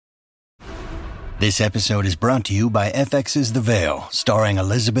This episode is brought to you by FX's The Veil, starring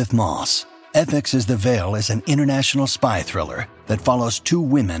Elizabeth Moss. FX's The Veil is an international spy thriller that follows two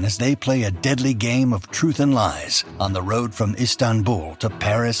women as they play a deadly game of truth and lies on the road from Istanbul to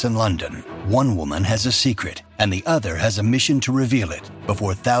Paris and London. One woman has a secret, and the other has a mission to reveal it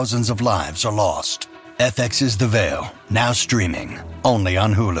before thousands of lives are lost. FX's The Veil, now streaming, only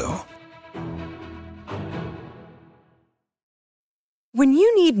on Hulu. When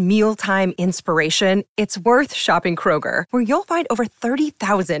you need mealtime inspiration, it's worth shopping Kroger, where you'll find over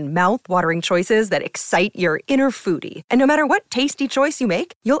 30,000 mouth-watering choices that excite your inner foodie. And no matter what tasty choice you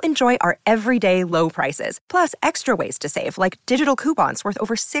make, you'll enjoy our everyday low prices, plus extra ways to save, like digital coupons worth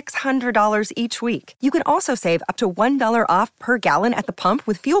over $600 each week. You can also save up to $1 off per gallon at the pump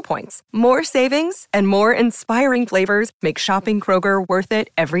with fuel points. More savings and more inspiring flavors make shopping Kroger worth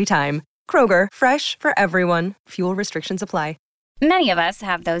it every time. Kroger, fresh for everyone. Fuel restrictions apply. Many of us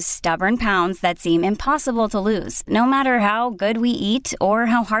have those stubborn pounds that seem impossible to lose, no matter how good we eat or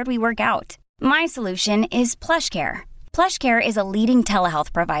how hard we work out. My solution is PlushCare. PlushCare is a leading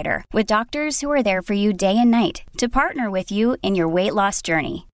telehealth provider with doctors who are there for you day and night to partner with you in your weight loss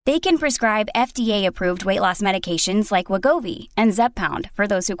journey. They can prescribe FDA-approved weight loss medications like Wegovy and Zepbound for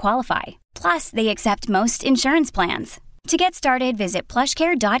those who qualify. Plus, they accept most insurance plans. To get started, visit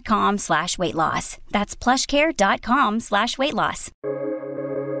plushcare.com/weightloss. That's plushcare.com/weightloss.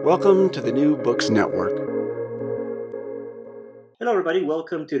 Welcome to the New Books Network. Hello, everybody.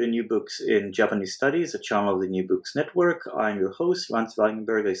 Welcome to the New Books in Japanese Studies, a channel of the New Books Network. I'm your host, Lance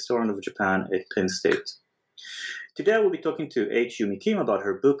Wagenberg, a historian of Japan at Penn State. Today, we'll be talking to H. Yumi Kim about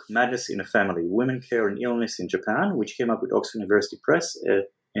her book, Madness in a Family, Women, Care, and Illness in Japan, which came out with Oxford University Press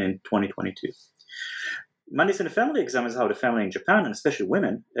in 2022. Madness in a Family examines how the family in Japan, and especially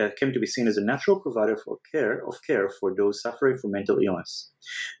women, came to be seen as a natural provider of care for those suffering from mental illness.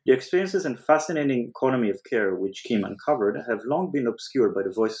 The experiences and fascinating economy of care which Kim uncovered have long been obscured by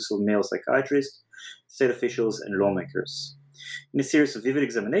the voices of male psychiatrists, state officials, and lawmakers. In a series of vivid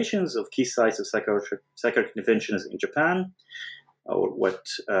examinations of key sites of psychiatric interventions in Japan, or what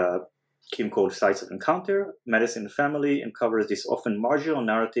Kim called sites of encounter, Madness in a Family uncovers this often marginal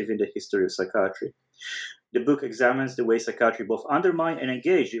narrative in the history of psychiatry. The book examines the way psychiatry both undermine and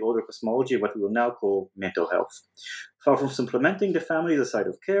engage the older cosmology of what we will now call mental health. Far from supplementing the family as a site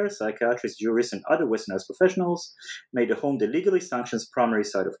of care, psychiatrists, jurists, and other westernized professionals made the home the legally sanctioned primary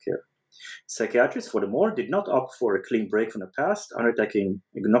site of care. Psychiatrists, furthermore, did not opt for a clean break from the past, undertaking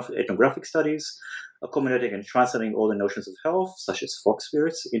ethnographic studies, accommodating and translating all the notions of health, such as folk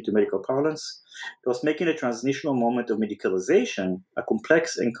spirits, into medical parlance, thus making the transitional moment of medicalization a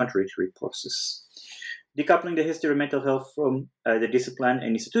complex and contradictory process. Decoupling the history of mental health from the discipline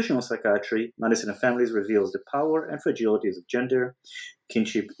and institutional psychiatry, Madness in a Family reveals the power and fragilities of gender,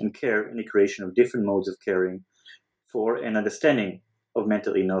 kinship, and care in the creation of different modes of caring for and understanding of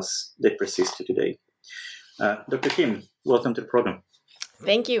mental illness that persist to today. Dr. Kim, welcome to the program.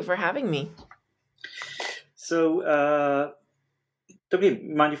 Thank you for having me. So, Dr.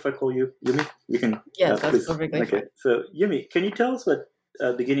 Kim, mind if I call you Yumi? You can. Yes, that's perfectly fine. So, Yumi, can you tell us what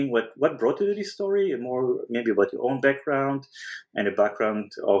brought you to this story, and more maybe about your own background and the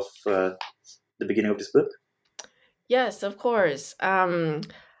background of the beginning of this book? Yes, of course.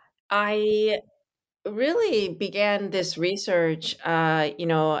 I really began this research,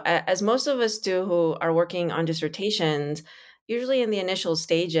 as most of us do who are working on dissertations. Usually in the initial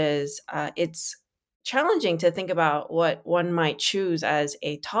stages, it's challenging to think about what one might choose as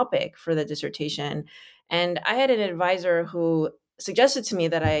a topic for the dissertation. And I had an advisor who suggested to me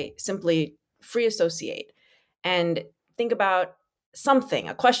that I simply free associate and think about something,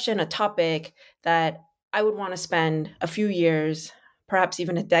 a question, a topic that I would want to spend a few years, perhaps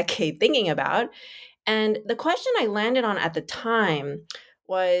even a decade thinking about. And the question I landed on at the time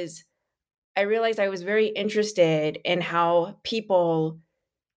was, I realized I was very interested in how people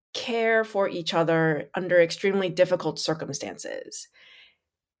care for each other under extremely difficult circumstances.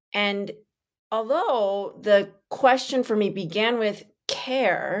 And although the question for me began with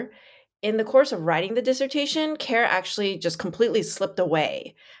care, in the course of writing the dissertation, care actually just completely slipped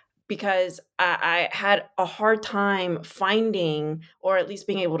away because I had a hard time finding, or at least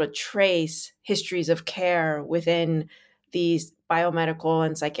being able to trace, histories of care within these biomedical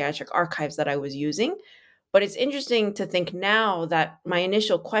and psychiatric archives that I was using. But it's interesting to think now that my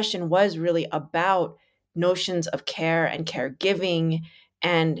initial question was really about notions of care and caregiving,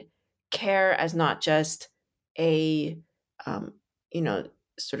 and care as not just a,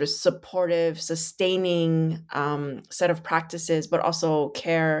 sort of supportive, sustaining set of practices, but also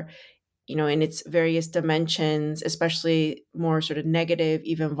care in its various dimensions, especially more sort of negative,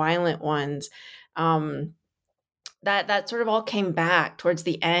 even violent ones, that sort of all came back towards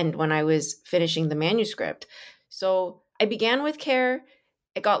the end when I was finishing the manuscript. So I began with Care,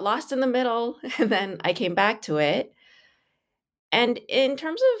 it got lost in the middle, and then I came back to it. And in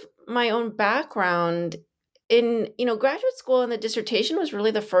terms of my own background, in graduate school and the dissertation was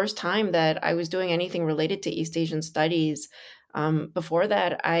really the first time that I was doing anything related to East Asian studies. Before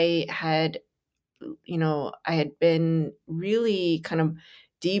that, I had been really kind of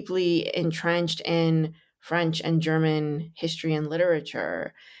deeply entrenched in French and German history and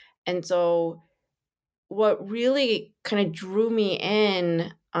literature. And so what really kind of drew me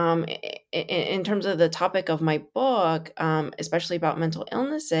in terms of the topic of my book, especially about mental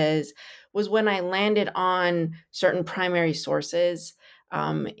illnesses, was when I landed on certain primary sources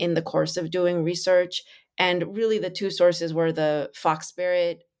in the course of doing research. And really, the two sources were the Fox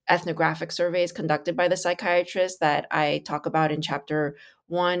Spirit ethnographic surveys conducted by the psychiatrist that I talk about in chapter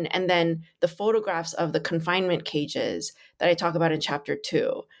 1, and then the photographs of the confinement cages that I talk about in chapter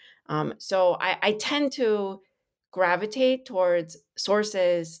 2. So I tend to gravitate towards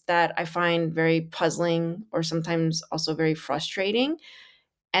sources that I find very puzzling or sometimes also very frustrating,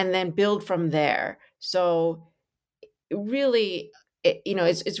 and then build from there. So really,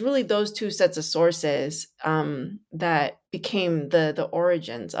 it's really those two sets of sources that became the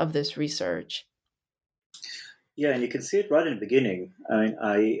origins of this research. Yeah, and you can see it right in the beginning. I mean,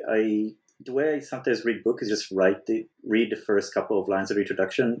 I the way I sometimes read books is just read the first couple of lines of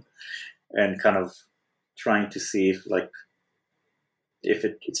introduction, and kind of trying to see if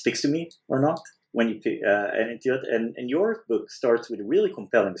it speaks to me or not. When you and your book starts with a really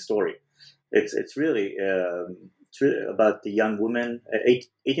compelling story. It's really about the young woman,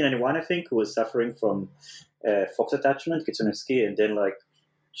 1891, I think, who was suffering from fox attachment, Kitsunosuke, and then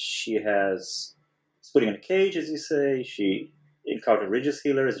she's putting in a cage, as you say. She encountered religious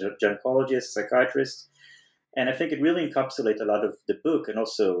healers, gynecologists, psychiatrists, and I think it really encapsulates a lot of the book. And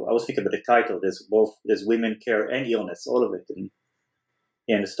also, I was thinking about the title. There's women, care, and illness, all of it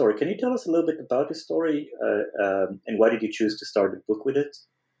in the story. Can you tell us a little bit about the story, and why did you choose to start the book with it?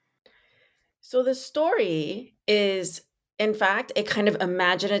 So the story is, in fact, a kind of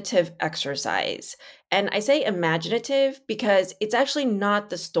imaginative exercise. And I say imaginative because it's actually not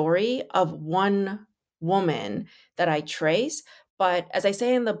the story of one woman that I trace, but as I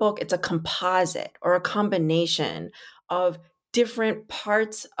say in the book, it's a composite or a combination of different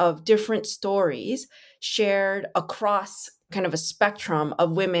parts of different stories shared across kind of a spectrum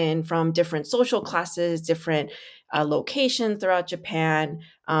of women from different social classes, different locations throughout Japan,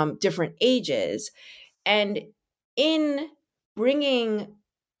 different ages. And in bringing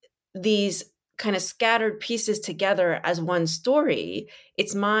these kind of scattered pieces together as one story,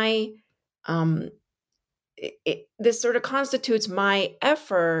 it's my this sort of constitutes my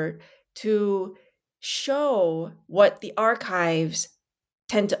effort to show what the archives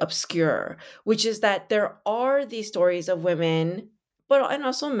tend to obscure, which is that there are these stories of women, and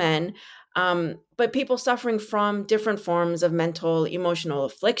also men, but people suffering from different forms of mental, emotional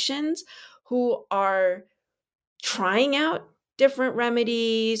afflictions who are trying out different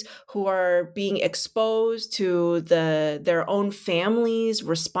remedies, who are being exposed to their own families'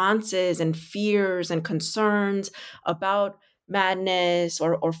 responses and fears and concerns about madness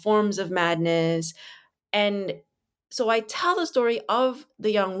or forms of madness. And so I tell the story of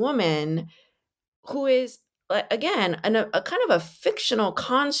the young woman who is, again, a kind of a fictional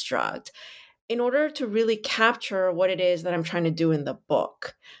construct in order to really capture what it is that I'm trying to do in the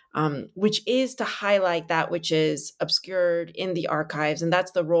book, which is to highlight that which is obscured in the archives. And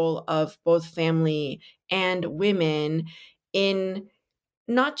that's the role of both family and women in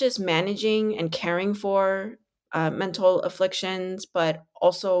not just managing and caring for mental afflictions, but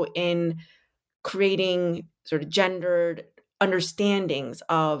also in creating sort of gendered understandings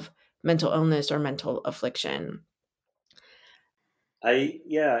of mental illness or mental affliction.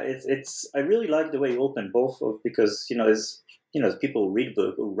 It's I really like the way you open both of, because as people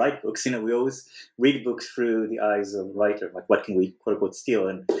write books, we always read books through the eyes of writer, like what can we quote unquote steal.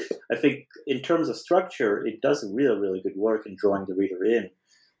 And I think in terms of structure, it does really good work in drawing the reader in,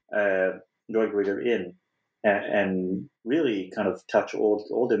 and really kind of touch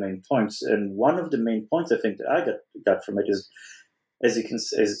all the main points. And one of the main points I think that I got from it is, as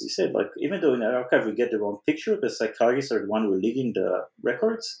you said, even though in the archive we get the wrong picture, the psychiatrists are the one who are leaving the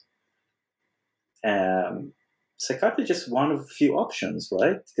records. Psychiatry is just one of a few options,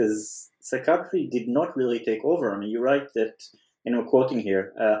 right? Because psychiatry did not really take over. I mean, you write that, and I'm quoting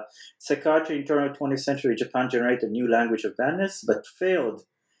here, psychiatry in turn of 20th century Japan generated a new language of madness, but failed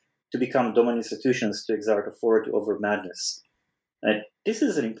to become dominant institutions to exert authority over madness. And this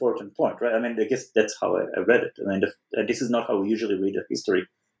is an important point, right? I mean, I guess that's how I read it. I mean, this is not how we usually read a history,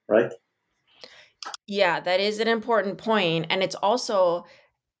 right? Yeah, that is an important point, and it's also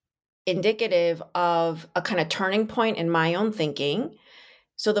indicative of a kind of turning point in my own thinking.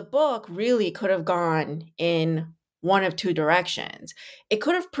 So the book really could have gone in one of two directions. It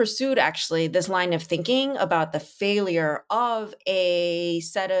could have pursued actually this line of thinking about the failure of a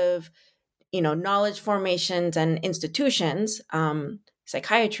set of, knowledge formations and institutions,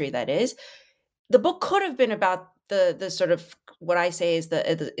 psychiatry that is. The book could have been about the sort of what I say is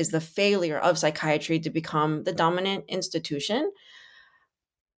the failure of psychiatry to become the dominant institution.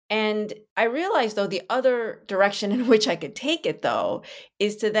 And I realized, though, the other direction in which I could take it, though,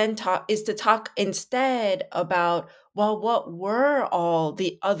 is to talk instead about, well, what were all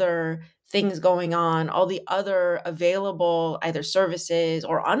the other things going on, all the other available either services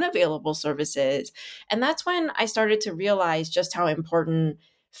or unavailable services. And that's when I started to realize just how important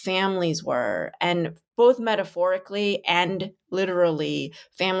families were, and both metaphorically and literally,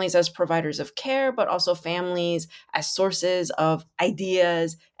 families as providers of care, but also families as sources of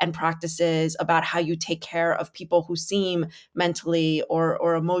ideas and practices about how you take care of people who seem mentally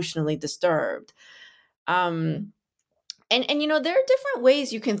or emotionally disturbed. And there are different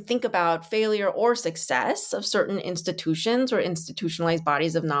ways you can think about failure or success of certain institutions or institutionalized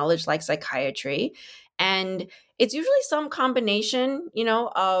bodies of knowledge like psychiatry. And it's usually some combination,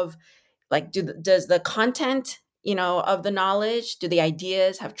 of like, does the content, of the knowledge, do the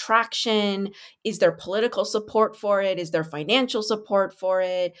ideas have traction? Is there political support for it? Is there financial support for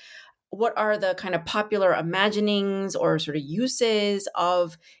it? What are the kind of popular imaginings or sort of uses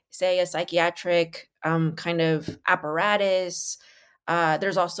of, say, a psychiatric kind of apparatus?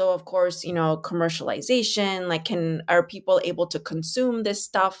 There's also, of course, commercialization. Like, are people able to consume this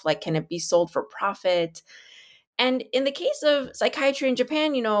stuff? Like, can it be sold for profit? And in the case of psychiatry in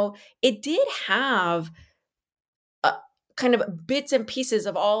Japan, it did have kind of bits and pieces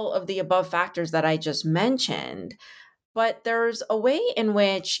of all of the above factors that I just mentioned. But there's a way in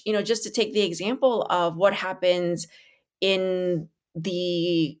which, just to take the example of what happens in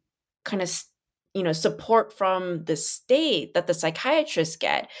the kind of, support from the state that the psychiatrists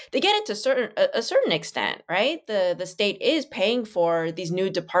get, they get it to a certain extent, right? The state is paying for these new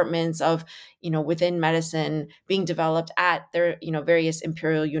departments of, within medicine being developed at their, various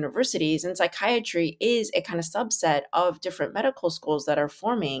imperial universities. And psychiatry is a kind of subset of different medical schools that are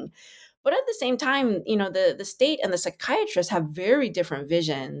forming. But at the same time, the state and the psychiatrists have very different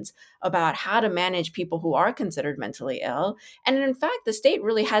visions about how to manage people who are considered mentally ill. And in fact, the state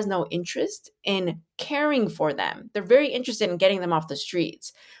really has no interest in caring for them. They're very interested in getting them off the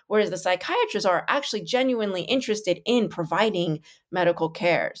streets, whereas the psychiatrists are actually genuinely interested in providing medical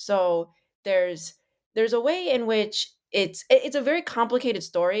care. So there's a way in which it's a very complicated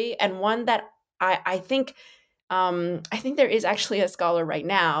story, and one that I think there is actually a scholar right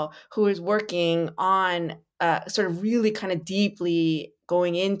now who is working on sort of really kind of deeply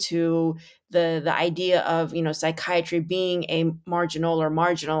going into the idea of, psychiatry being a marginal or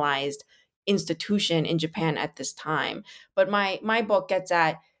marginalized institution in Japan at this time. But my book gets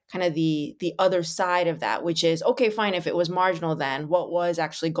at kind of the other side of that, which is, okay, fine, if it was marginal, then what was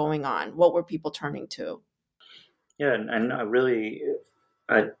actually going on? What were people turning to? Yeah, and I really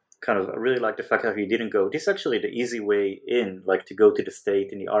like the fact that he didn't go. This is actually the easy way in, like to go to the state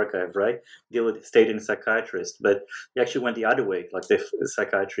in the archive, right? Deal with the state and the psychiatrist. But he actually went the other way, like the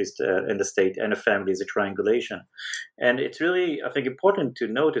psychiatrist and the state and the family is a triangulation. And it's really, I think, important to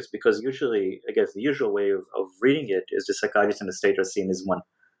notice, because usually, I guess, the usual way of reading it is the psychiatrist and the state are seen as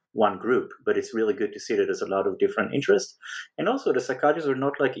one group. But it's really good to see that there's a lot of different interests. And also the psychiatrists are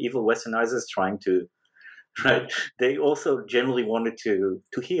not like evil westernizers trying to, right? They also generally wanted to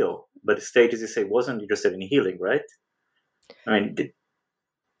heal, but the state, as you say, wasn't interested in healing, right? I mean,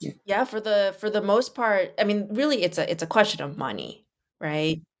 yeah, for the most part, I mean, really, it's a question of money,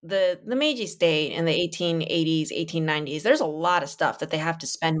 right? The Meiji state in the 1880s, 1890s, there's a lot of stuff that they have to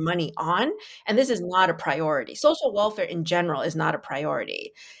spend money on, and this is not a priority. Social welfare in general is not a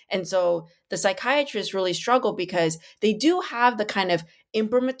priority. And so the psychiatrists really struggle because they do have the kind of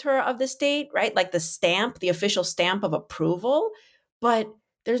imprimatur of the state, right? Like the stamp, the official stamp of approval, but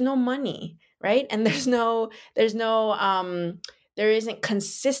there's no money, right? And there isn't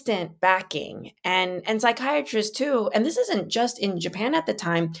consistent backing, and psychiatrists too. And this isn't just in Japan at the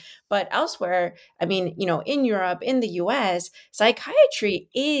time, but elsewhere. I mean, in Europe, in the US, psychiatry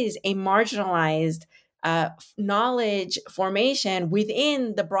is a marginalized knowledge formation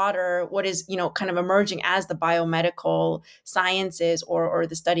within the broader, what is, kind of emerging as the biomedical sciences or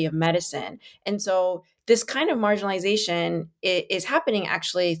the study of medicine. And so this kind of marginalization is happening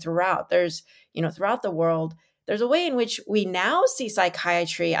actually throughout. There's, throughout the world, there's a way in which we now see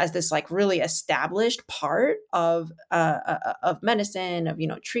psychiatry as this like really established part of medicine, of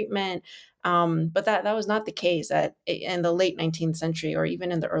treatment. But that was not the case in the late 19th century or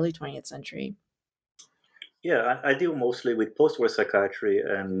even in the early 20th century. Yeah, I deal mostly with post-war psychiatry,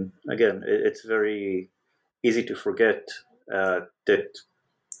 and again, it's very easy to forget that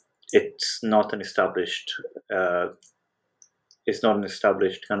it's not an established kind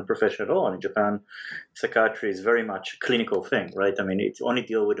of profession at all. And in Japan, psychiatry is very much a clinical thing, right? I mean, it's only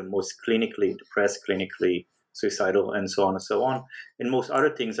deal with the most clinically depressed, clinically suicidal, and so on and so on. And most other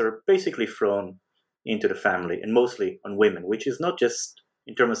things are basically thrown into the family, and mostly on women, which is not just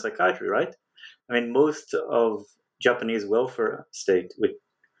in terms of psychiatry, right? I mean, most of Japanese welfare state with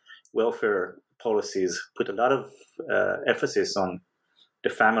welfare policies put a lot of emphasis on the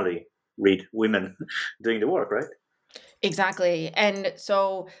family, read women doing the work, right? Exactly. And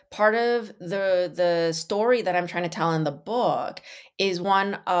so part of the story that I'm trying to tell in the book is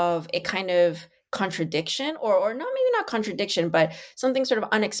one of a kind of contradiction or not, maybe not contradiction, but something sort of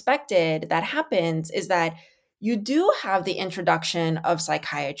unexpected that happens is that you do have the introduction of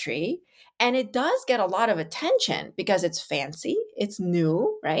psychiatry, and it does get a lot of attention because it's fancy, it's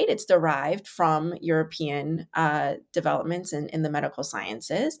new, right? It's derived from European developments in the medical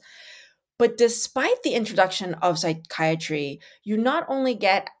sciences. But despite the introduction of psychiatry, you not only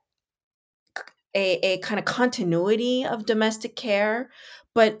get a kind of continuity of domestic care,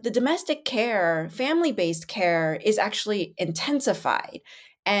 but the domestic care, family-based care, is actually intensified.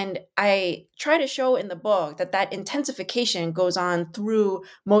 And I try to show in the book that intensification goes on through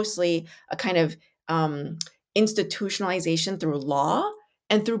mostly a kind of institutionalization through law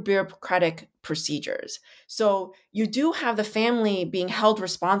and through bureaucratic procedures. So you do have the family being held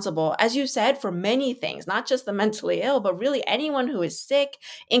responsible, as you said, for many things, not just the mentally ill, but really anyone who is sick,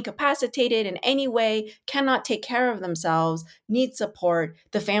 incapacitated in any way, cannot take care of themselves, needs support,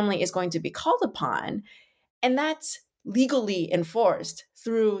 the family is going to be called upon. And that's legally enforced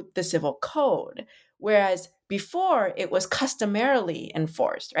through the civil code. Whereas before it was customarily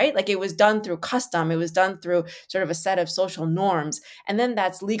enforced, right? Like it was done through custom, it was done through sort of a set of social norms. And then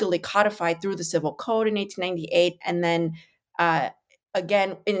that's legally codified through the civil code in 1898. And then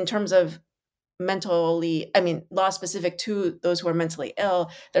again, in terms of law specific to those who are mentally ill,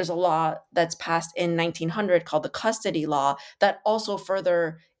 there's a law that's passed in 1900 called the custody law that also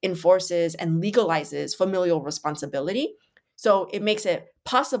further enforces and legalizes familial responsibility. So it makes it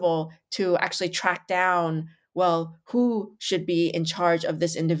possible to actually track down, well, who should be in charge of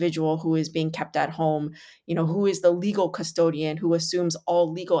this individual who is being kept at home? Who is the legal custodian who assumes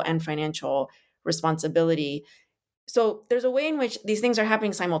all legal and financial responsibility? So there's a way in which these things are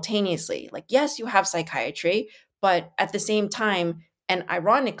happening simultaneously. Like, yes, you have psychiatry, but at the same time, and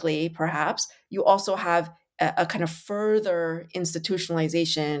ironically, perhaps, you also have a kind of further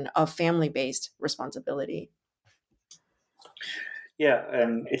institutionalization of family-based responsibility. Yeah,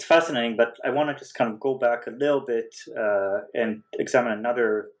 it's fascinating, but I want to just kind of go back a little bit and examine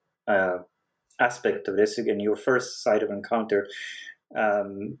another aspect of this. Again, your first site of encounter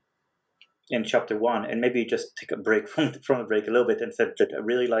in chapter 1, and maybe just take a break from the break a little bit and said that I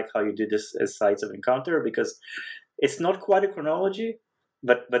really like how you do this as sites of encounter, because it's not quite a chronology,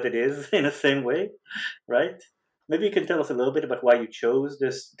 but it is in the same way, right? Maybe you can tell us a little bit about why you chose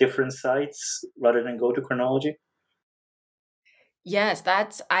this different sites rather than go to chronology. Yes,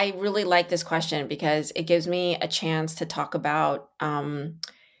 I really like this question because it gives me a chance to talk about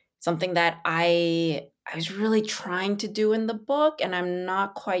something that I was really trying to do in the book, and I'm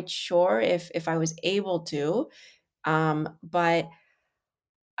not quite sure if I was able to. But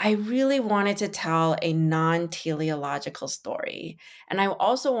I really wanted to tell a non-teleological story. And I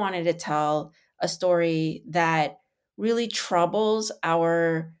also wanted to tell a story that really troubles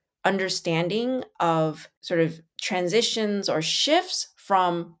our understanding of sort of transitions or shifts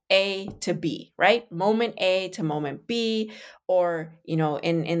from A to B, right? Moment A to moment B, or,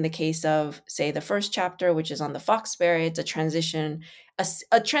 in the case of, say, the first chapter, which is on the Foxberry, it's a transition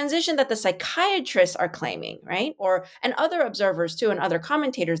that the psychiatrists are claiming, right? And other observers too, and other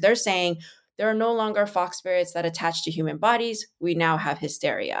commentators, they're saying there are no longer fox spirits that attach to human bodies. We now have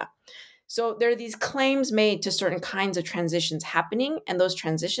hysteria. So there are these claims made to certain kinds of transitions happening, and those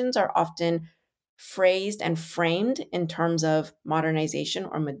transitions are often phrased and framed in terms of modernization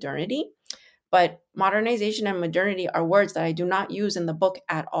or modernity. But modernization and modernity are words that I do not use in the book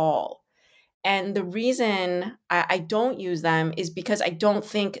at all. And the reason I don't use them is because I don't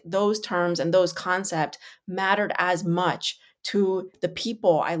think those terms and those concepts mattered as much to the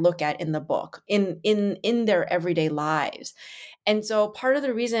people I look at in the book, in their everyday lives. And so part of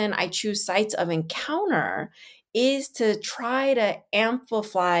the reason I choose sites of encounter is to try to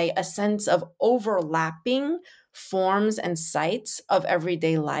amplify a sense of overlapping forms and sites of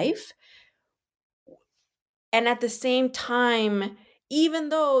everyday life. And at the same time, even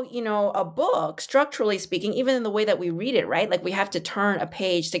though, a book, structurally speaking, even in the way that we read it, right? Like we have to turn a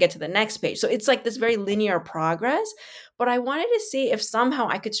page to get to the next page. So it's like this very linear progress. But I wanted to see if somehow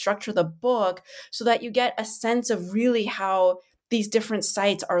I could structure the book so that you get a sense of really how these different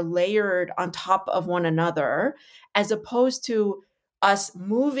sites are layered on top of one another, as opposed to us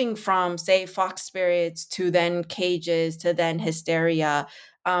moving from, say, fox spirits to then cages to then hysteria.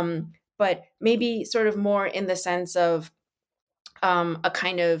 But maybe sort of more in the sense of a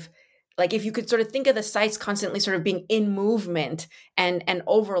kind of like if you could sort of think of the sites constantly sort of being in movement and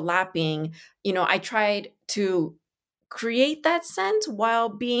overlapping, I tried to create that sense while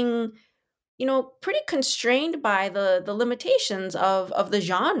being pretty constrained by the limitations of the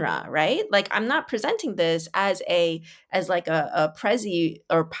genre, right? Like I'm not presenting this as like a Prezi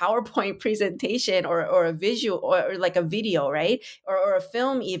or PowerPoint presentation or a visual or like a video, right? Or a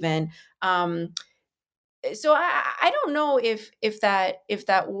film even. So I don't know if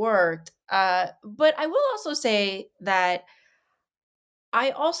that worked. But I will also say that I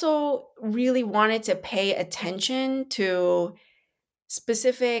also really wanted to pay attention to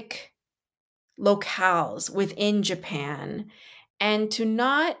specific locales within Japan and to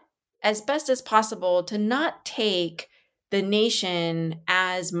not, as best as possible, to not take the nation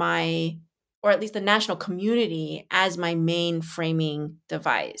as my, or at least the national community as my main framing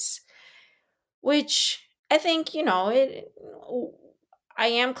device, which I think,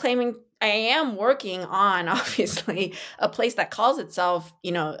 I am working on, obviously, a place that calls itself,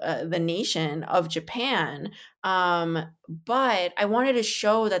 the nation of Japan. But I wanted to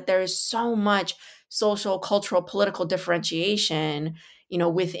show that there is so much social, cultural, political differentiation,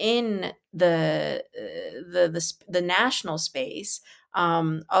 within the national space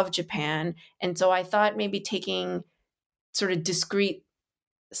of Japan. And so I thought maybe taking sort of discrete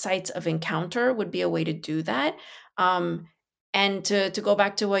sites of encounter would be a way to do that. And to go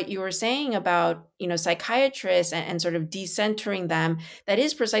back to what you were saying about, psychiatrists and sort of decentering them, that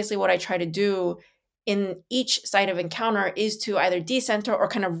is precisely what I try to do in each site of encounter, is to either decenter or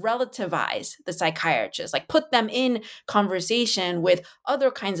kind of relativize the psychiatrist, like put them in conversation with other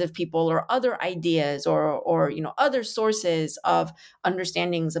kinds of people or other ideas or other sources of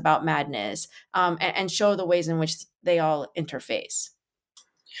understandings about madness, and show the ways in which they all interface.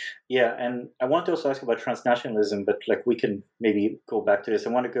 Yeah, and I want to also ask about transnationalism, but like we can maybe go back to this. I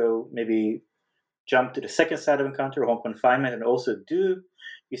want to go maybe jump to the second side of encounter, home confinement, and also you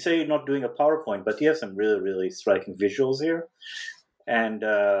say you're not doing a PowerPoint, but you have some really, really striking visuals here. And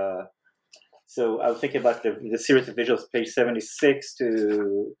so I was thinking about the series of visuals, page 76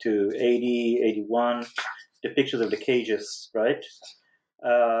 to 80, 81, the pictures of the cages, right?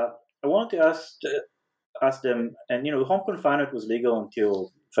 I wanted to ask them, and home confinement was legal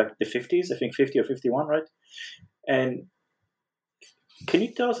until the 50s, I think 50 or 51, right? And can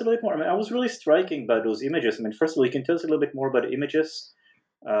you tell us a little bit more? I mean, I was really striking by those images. I mean, first of all, you can tell us a little bit more about the images,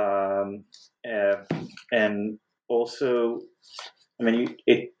 and also, I mean,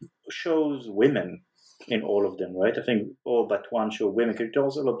 it shows women in all of them, right? I think all but one show women. Can you tell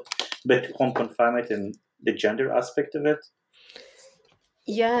us a little bit home confinement and the gender aspect of it?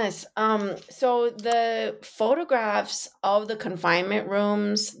 Yes. So the photographs of the confinement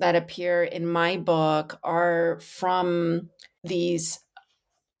rooms that appear in my book are from these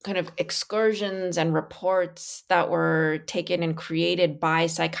kind of excursions and reports that were taken and created by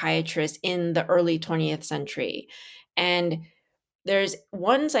psychiatrists in the early 20th century. And there's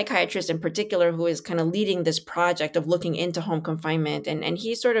one psychiatrist in particular who is kind of leading this project of looking into home confinement. And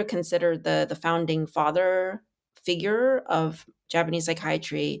he's sort of considered the founding father figure of Japanese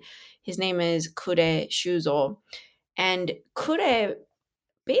psychiatry. His name is Kure Shuzo. And Kure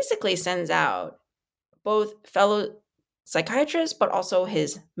basically sends out both fellow psychiatrists, but also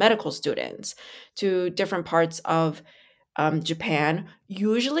his medical students to different parts of Japan.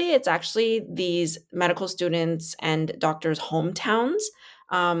 Usually it's actually these medical students and doctors' hometowns.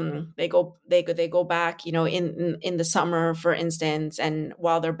 They go back, in the summer, for instance, and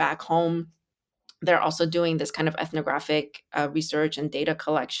while they're back home, they're also doing this kind of ethnographic research and data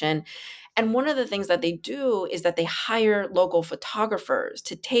collection. And one of the things that they do is that they hire local photographers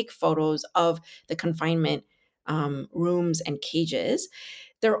to take photos of the confinement rooms and cages.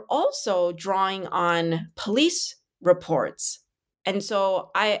 they're also drawing on police reports. And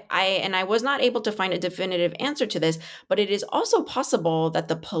so I was not able to find a definitive answer to this, but it is also possible that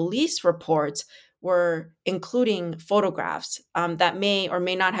the police reports were including photographs that may or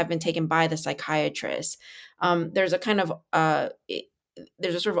may not have been taken by the psychiatrist. There's a kind of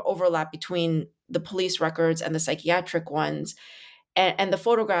there's a sort of overlap between the police records and the psychiatric ones, and the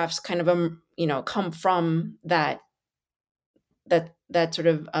photographs kind of come from that sort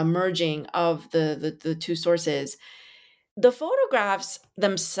of merging of the two sources. The photographs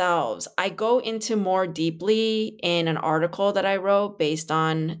themselves, I go into more deeply in an article that I wrote based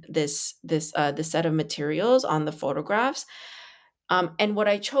on this set of materials on the photographs. And what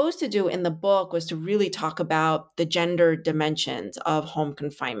I chose to do in the book was to really talk about the gender dimensions of home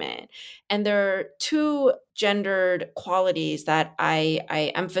confinement. And there are two gendered qualities that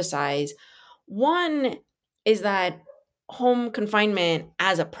I emphasize. One is that home confinement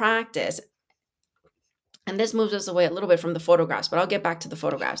as a practice, and this moves us away a little bit from the photographs, but I'll get back to the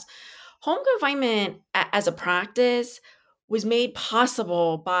photographs. Home confinement as a practice was made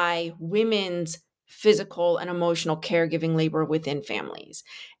possible by women's physical and emotional caregiving labor within families.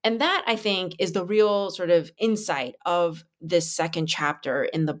 And that, I think, is the real sort of insight of this second chapter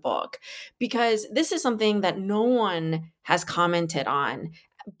in the book, because this is something that no one has commented on,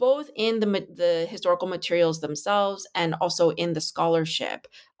 both in the historical materials themselves and also in the scholarship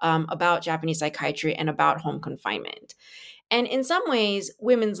about Japanese psychiatry and about home confinement. And in some ways,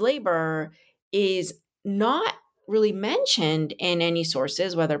 women's labor is not really mentioned in any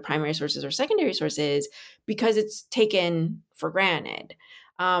sources, whether primary sources or secondary sources, because it's taken for granted.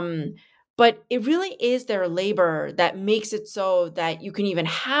 But it really is their labor that makes it so that you can even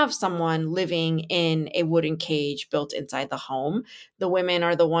have someone living in a wooden cage built inside the home. The women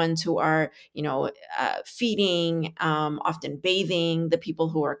are the ones who are, feeding, often bathing the people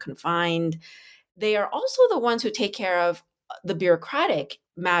who are confined. They are also the ones who take care of the bureaucratic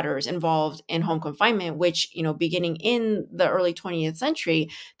matters involved in home confinement, which, beginning in the early 20th century,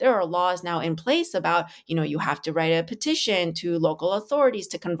 there are laws now in place about, you have to write a petition to local authorities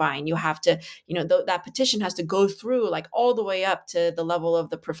to confine. You have to, that petition has to go through like all the way up to the level of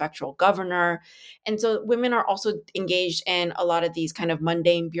the prefectural governor. And so women are also engaged in a lot of these kind of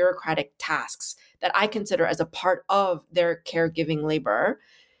mundane bureaucratic tasks that I consider as a part of their caregiving labor.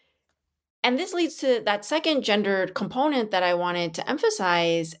 And this leads to that second gendered component that I wanted to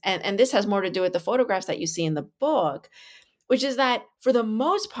emphasize. And this has more to do with the photographs that you see in the book, which is that for the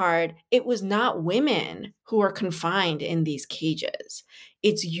most part, it was not women who were confined in these cages.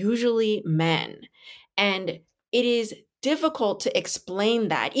 It's usually men. And it is difficult to explain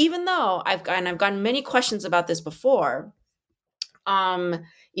that, even though I've gotten many questions about this before.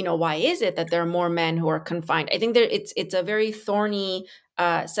 Why is it that there are more men who are confined? I think it's a very thorny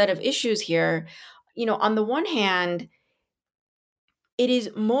set of issues here. On the one hand, it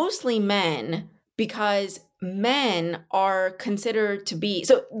is mostly men because men are considered to be,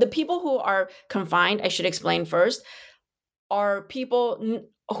 so the people who are confined, I should explain first, are people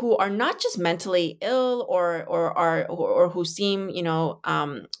who are not just mentally ill or who seem,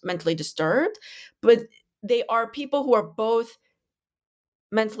 mentally disturbed, but they are people who are both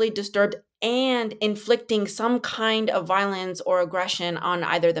mentally disturbed and inflicting some kind of violence or aggression on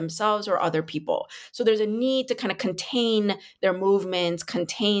either themselves or other people. So there's a need to kind of contain their movements,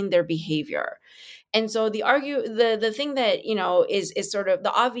 contain their behavior. And so the thing that, is sort of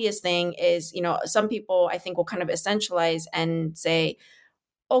the obvious thing is, some people I think will kind of essentialize and say,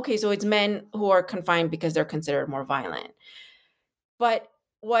 okay, so it's men who are confined because they're considered more violent. But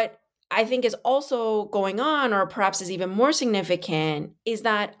what I think is also going on, or perhaps is even more significant, is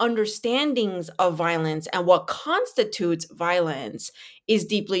that understandings of violence and what constitutes violence is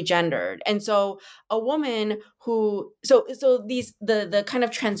deeply gendered. And so a woman who, so these, the kind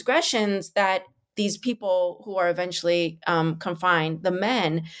of transgressions that these people who are eventually confined, the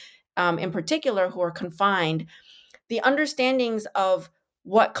men in particular who are confined, the understandings of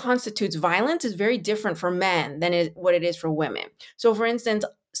what constitutes violence is very different for men than what it is for women. So for instance,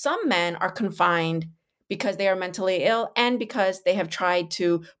 some men are confined because they are mentally ill and because they have tried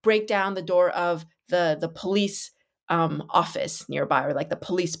to break down the door of the police office nearby, or like the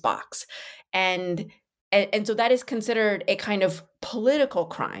police box. And so that is considered a kind of political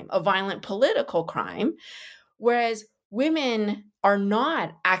crime, a violent political crime, whereas women are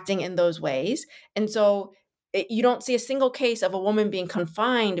not acting in those ways. And so you don't see a single case of a woman being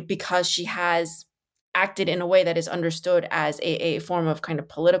confined because she has acted in a way that is understood as a form of kind of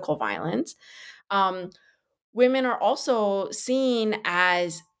political violence. Women are also seen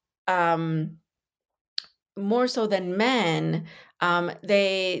as more so than men,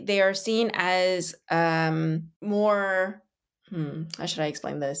 they are seen as more. How should I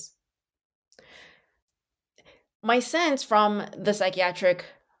explain this? My sense from the psychiatric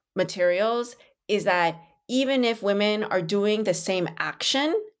materials is that even if women are doing the same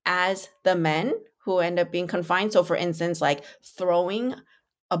action as the men who end up being confined, so for instance, like throwing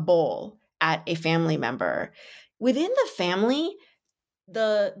a bowl at a family member, within the family,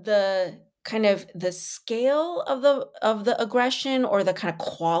 the kind of the scale of the aggression or the kind of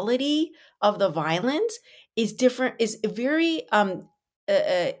quality of the violence is different, is very uh,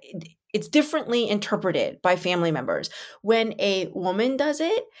 uh, it's differently interpreted by family members. When a woman does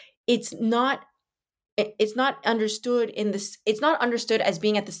it, it's not it's not understood in this it's not understood as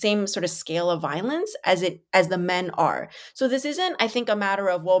being at the same sort of scale of violence as the men are. So this isn't, I think, a matter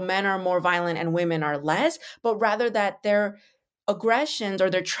of, well, men are more violent and women are less, but rather that their aggressions or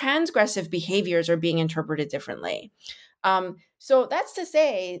their transgressive behaviors are being interpreted differently. So that's to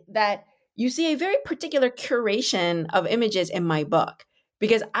say that you see a very particular curation of images in my book,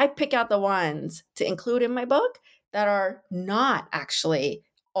 because I pick out the ones to include in my book that are not actually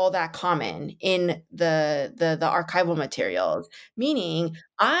all that common in the archival materials. Meaning,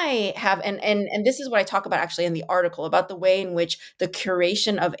 I have, and this is what I talk about actually in the article, about the way in which the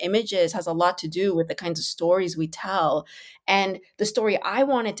curation of images has a lot to do with the kinds of stories we tell. And the story I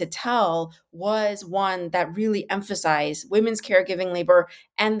wanted to tell was one that really emphasized women's caregiving labor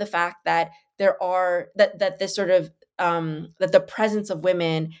and the fact that there are that this sort of that the presence of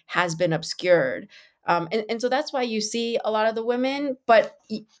women has been obscured. And so that's why you see a lot of the women, but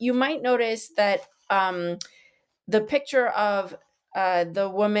you might notice that the picture of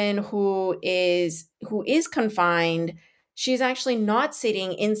the woman who is confined, she's actually not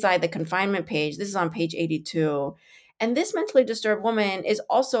sitting inside the confinement page. This is on page 82. And this mentally disturbed woman is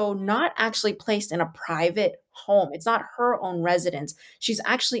also not actually placed in a private home. It's not her own residence. She's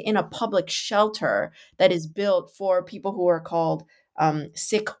actually in a public shelter that is built for people who are called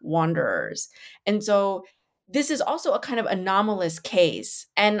sick wanderers. And so this is also a kind of anomalous case.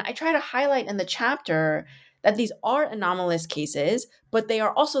 And I try to highlight in the chapter that these are anomalous cases, but they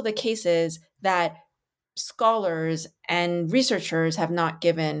are also the cases that scholars and researchers have not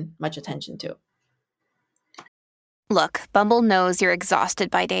given much attention to. Look, Bumble knows you're exhausted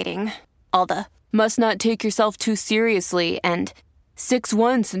by dating. All the must not take yourself too seriously and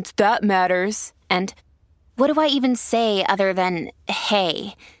 6'1" since that matters. And what do I even say other than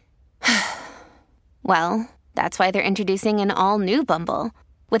hey? Well, that's why they're introducing an all-new Bumble,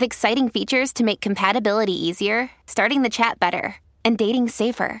 with exciting features to make compatibility easier, starting the chat better, and dating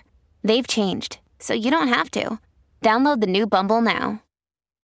safer. They've changed, so you don't have to. Download the new Bumble now.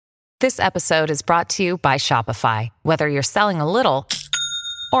 This episode is brought to you by Shopify. Whether you're selling a little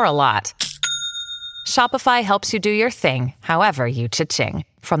or a lot, Shopify helps you do your thing, however you cha-ching.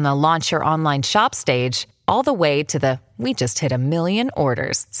 From the launch your online shop stage, all the way to the we just hit 1 million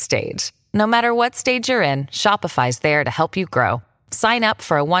orders stage. No matter what stage you're in, Shopify's there to help you grow. Sign up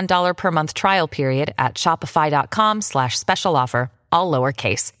for a $1 per month trial period at shopify.com/special offer, all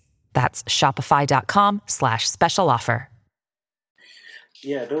lowercase. That's shopify.com/special offer.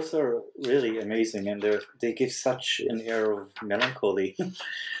 Yeah, those are really amazing, and they give such an air of melancholy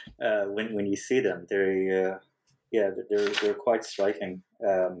when you see them. They're quite striking.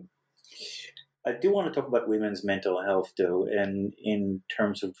 I do want to talk about women's mental health, though, and in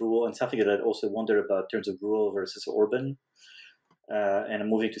terms of rural, and something that I also wonder about in terms of rural versus urban. And I'm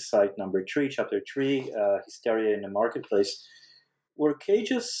moving to site number 3, chapter 3, Hysteria in the Marketplace. Were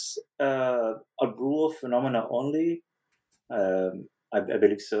cages a rural phenomena only? I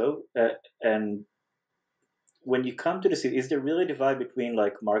believe so. And when you come to the city, is there really a divide between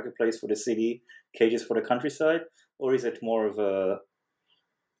like marketplace for the city, cages for the countryside, or is it more of a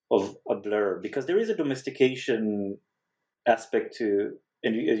blur? Because there is a domestication aspect to,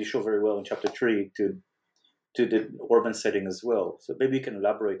 and as you show very well in chapter 3, to the urban setting as well. So maybe you can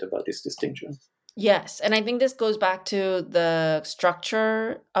elaborate about this distinction. Yes, and I think this goes back to the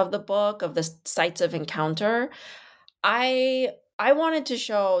structure of the book, of the sites of encounter. I wanted to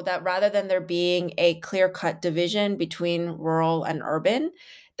show that rather than there being a clear-cut division between rural and urban,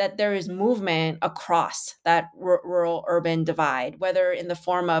 that there is movement across that rural-urban divide, whether in the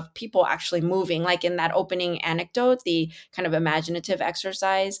form of people actually moving, like in that opening anecdote, the kind of imaginative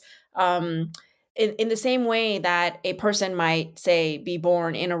exercise, in the same way that a person might, say, be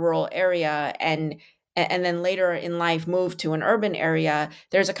born in a rural area and then later in life move to an urban area,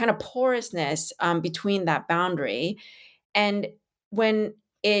 there's a kind of porousness between that boundary. And when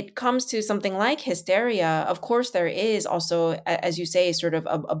it comes to something like hysteria, of course, there is also, as you say, sort of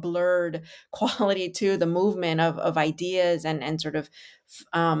a blurred quality to the movement of ideas and sort of,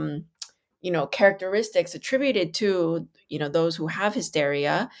 characteristics attributed to, those who have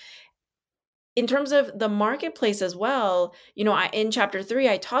hysteria. In terms of the marketplace as well, in chapter 3,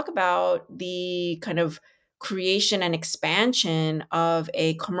 I talk about the kind of creation and expansion of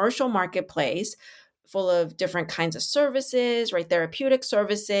a commercial marketplace full of different kinds of services, right? Therapeutic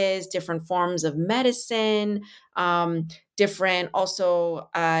services, different forms of medicine, different also,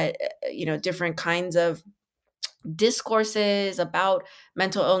 different kinds of discourses about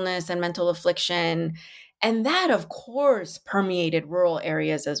mental illness and mental affliction. And that, of course, permeated rural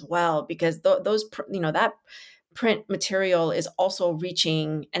areas as well, because that print material is also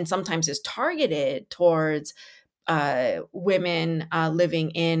reaching and sometimes is targeted towards women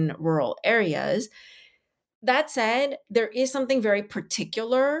living in rural areas. That said, there is something very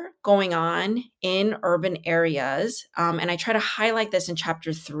particular going on in urban areas. And I try to highlight this in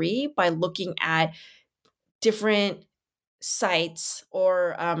chapter 3 by looking at different sites,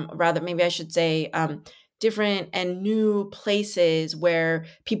 or rather, maybe I should say, different and new places where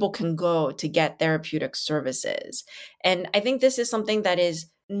people can go to get therapeutic services. And I think this is something that is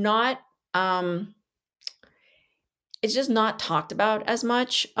not, it's just not talked about as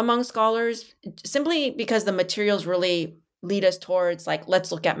much among scholars, simply because the materials really lead us towards, like,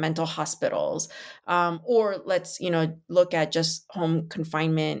 let's look at mental hospitals, or let's, look at just home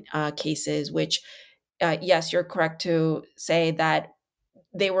confinement cases, which, yes, you're correct to say that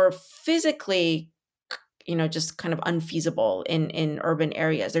they were physically, just kind of unfeasible in urban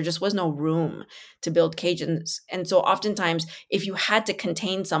areas. There just was no room to build cages. And so oftentimes, if you had to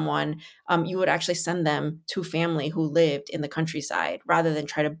contain someone, you would actually send them to family who lived in the countryside rather than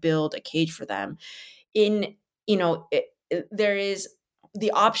try to build a cage for them. There is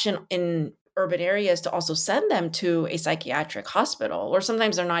the option in urban areas to also send them to a psychiatric hospital, or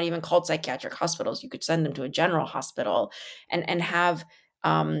sometimes they're not even called psychiatric hospitals. You could send them to a general hospital and have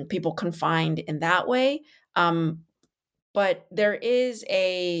people confined in that way. But there is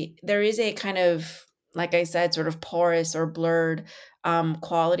a kind of, like I said, sort of porous or blurred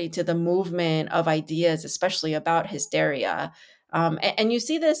quality to the movement of ideas, especially about hysteria. And you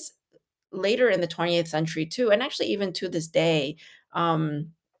see this later in the 20th century too, and actually even to this day.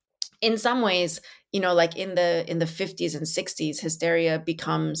 In some ways, like in the 50s and 60s, hysteria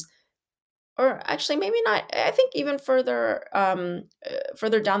becomes, or actually maybe not, I think even further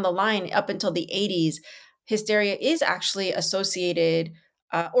down the line, up until the 80s, hysteria is actually associated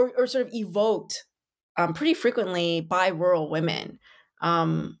or sort of evoked pretty frequently by rural women,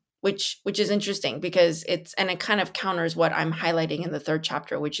 which is interesting because it kind of counters what I'm highlighting in the 3rd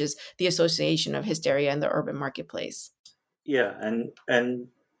chapter, which is the association of hysteria in the urban marketplace. Yeah, and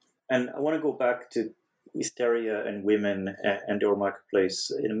I want to go back to hysteria and women and their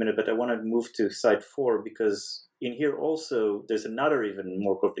marketplace in a minute, but I want to move to side 4, because in here also there's another even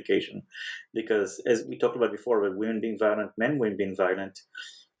more complication, because as we talked about before, about women being violent, women being violent,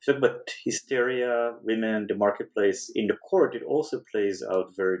 if you talk about hysteria, women, the marketplace, in the court, it also plays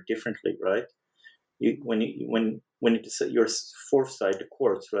out very differently, right? When it's your 4th side, the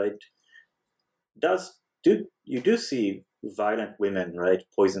courts, right, you do see violent women, right,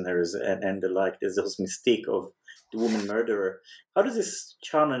 poisoners and the like. There's this mystique of the woman murderer. How does this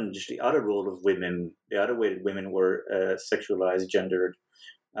challenge the other role of women, the other way that women were sexualized, gendered,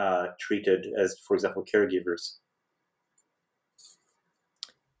 treated as, for example, caregivers?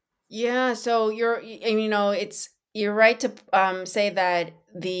 Yeah, so you're right to say that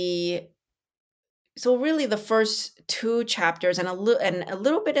so really the first 2 chapters and a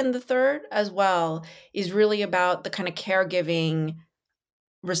little bit in the 3rd as well is really about the kind of caregiving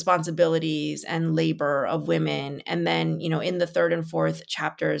responsibilities and labor of women. And then, in the 3rd and 4th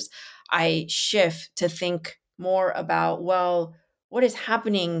chapters, I shift to think more about, well, what is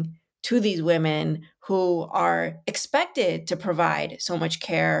happening to these women who are expected to provide so much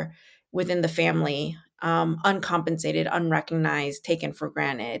care within the family, uncompensated, unrecognized, taken for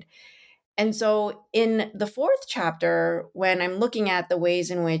granted. And so in the 4th chapter, when I'm looking at the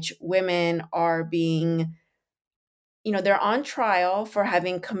ways in which women are being, they're on trial for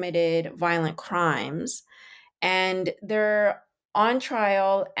having committed violent crimes, and they're on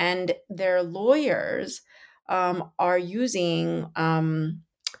trial and their lawyers are using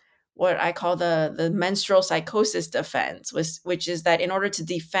what I call the menstrual psychosis defense, which is that in order to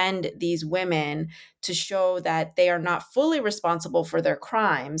defend these women, to show that they are not fully responsible for their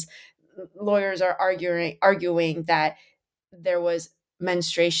crimes, lawyers are arguing that there was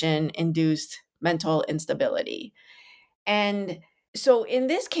menstruation-induced mental instability. And So in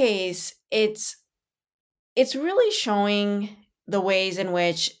this case, it's really showing the ways in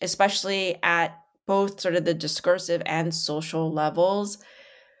which, especially at both sort of the discursive and social levels,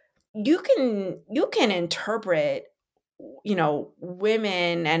 you can interpret,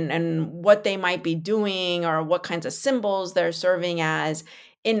 women and what they might be doing or what kinds of symbols they're serving as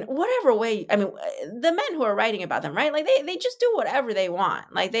in whatever way. I mean, the men who are writing about them, right? Like they just do whatever they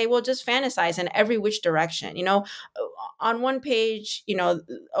want. Like they will just fantasize in every which direction. On one page,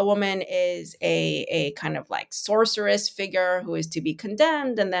 a woman is a kind of like sorceress figure who is to be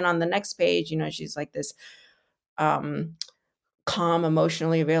condemned, and then on the next page, she's like this um calm,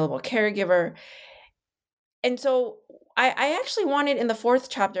 emotionally available caregiver. And so I actually wanted in the fourth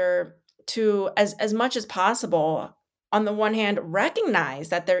chapter to, as much as possible, on the one hand, recognize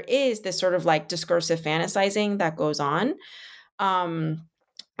that there is this sort of like discursive fantasizing that goes on. Um,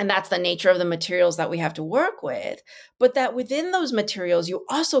 and that's the nature of the materials that we have to work with. But that within those materials, you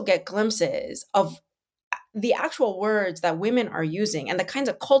also get glimpses of the actual words that women are using and the kinds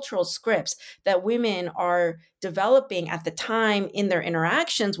of cultural scripts that women are developing at the time in their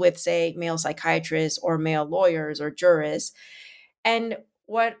interactions with, say, male psychiatrists or male lawyers or jurists. And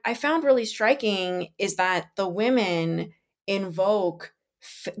what I found really striking is that the women invoke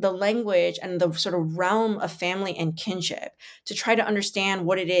the language and the sort of realm of family and kinship to try to understand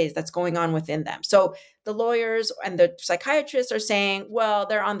what it is that's going on within them. So the lawyers and the psychiatrists are saying, well,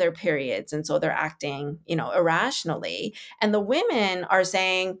 they're on their periods, and so they're acting, irrationally. And the women are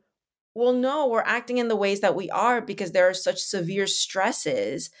saying, well, no, we're acting in the ways that we are because there are such severe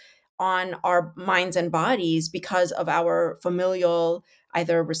stresses on our minds and bodies because of our familial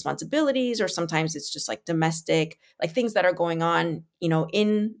either responsibilities, or sometimes it's just like domestic, like things that are going on,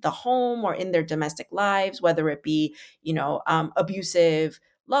 in the home or in their domestic lives, whether it be, abusive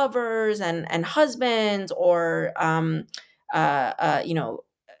lovers and husbands, or,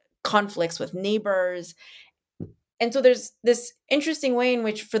 conflicts with neighbors. And so there's this interesting way in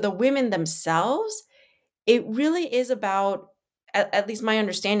which for the women themselves, it really is about, at least my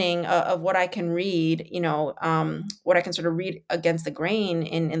understanding of what I can read, what I can sort of read against the grain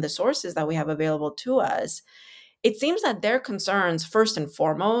in the sources that we have available to us. It seems that their concerns, first and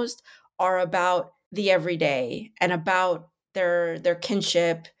foremost, are about the everyday and about their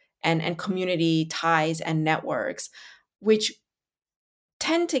kinship and community ties and networks, which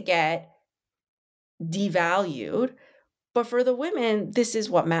tend to get devalued. But for the women, this is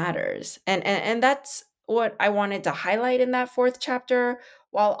what matters. And that's what I wanted to highlight in that fourth chapter,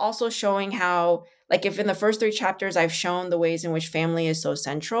 while also showing how, like, if in the first three chapters I've shown the ways in which family is so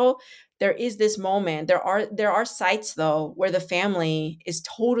central, there is this moment. There are sites though where the family is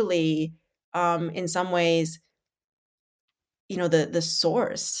totally, in some ways, the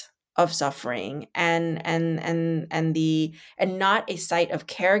source of suffering, and not a site of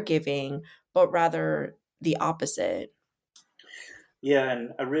caregiving, but rather the opposite. Yeah, and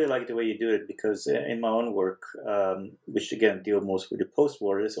I really like the way you do it, because in my own work, which again deal most with the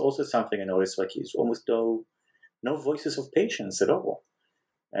post-war, there's also something I noticed, like it's almost no voices of patients at all.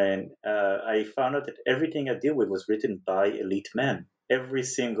 And I found out that everything I deal with was written by elite men. Every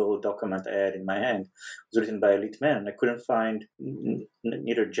single document I had in my hand was written by elite men, and I couldn't find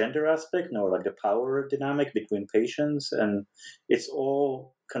neither gender aspect nor like the power dynamic between patients, and it's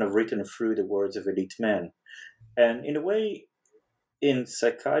all kind of written through the words of elite men. And in a way, in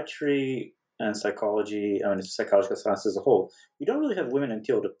psychiatry and psychology, I mean, psychological science as a whole, you don't really have women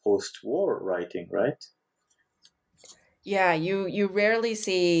until the post-war writing, right? Yeah, you rarely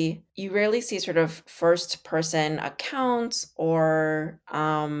see sort of first person accounts or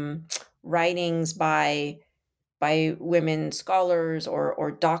writings by women scholars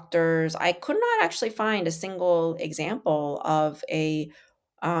or doctors. I could not actually find a single example of a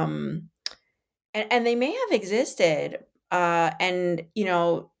um and they may have existed, and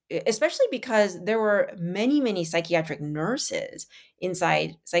especially because there were many psychiatric nurses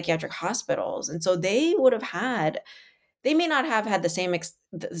inside psychiatric hospitals, and so they may not have had the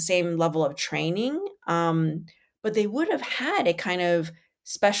same level of training, but they would have had a kind of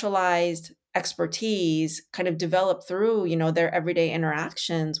specialized expertise kind of developed through, their everyday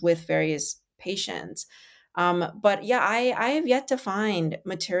interactions with various patients. But yeah, I have yet to find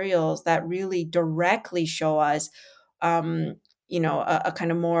materials that really directly show us, um, a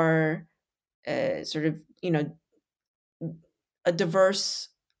kind of more sort of, a diverse,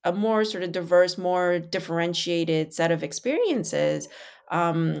 a more sort of diverse, more differentiated set of experiences,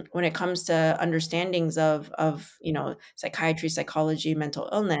 when it comes to understandings of psychiatry, psychology, mental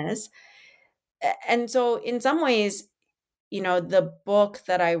illness. And so in some ways, the book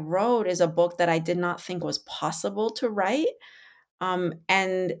that I wrote is a book that I did not think was possible to write.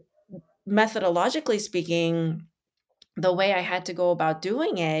 And methodologically speaking, the way I had to go about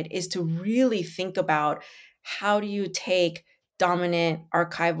doing it is to really think about how do you take dominant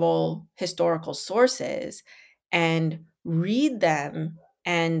archival historical sources and read them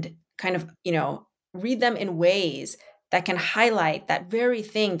and kind of, read them in ways that can highlight that very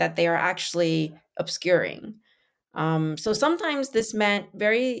thing that they are actually obscuring. So sometimes this meant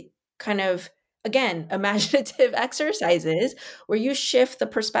very kind of, again, imaginative exercises where you shift the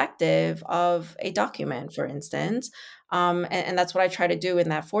perspective of a document, for instance. And that's what I try to do in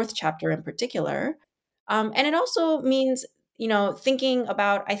that fourth chapter in particular. And it also means, thinking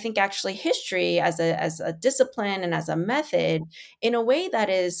about, I think, actually history as a discipline and as a method in a way that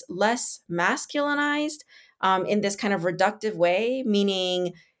is less masculinized, in this kind of reductive way,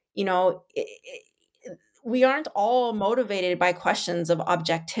 meaning, you know, we aren't all motivated by questions of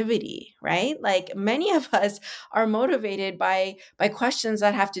objectivity, right? Like many of us are motivated by questions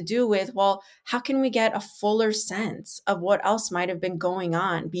that have to do with, well, how can we get a fuller sense of what else might have been going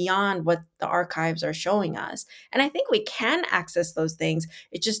on beyond what the archives are showing us? And I think we can access those things.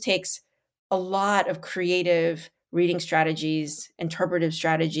 It just takes a lot of creative reading strategies, interpretive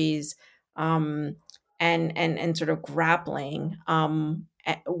strategies, and sort of grappling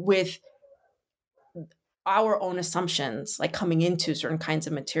with our own assumptions, like coming into certain kinds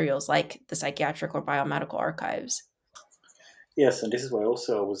of materials, like the psychiatric or biomedical archives. Yes, and this is why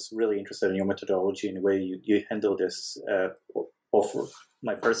also I was really interested in your methodology and the way you handle this, of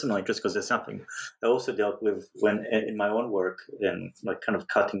my personal interest, because there's something I also dealt with when in my own work, and like kind of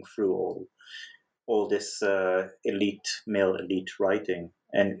cutting through all this male elite writing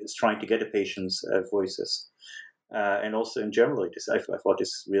and trying to get the patient's voices. And also in general, I thought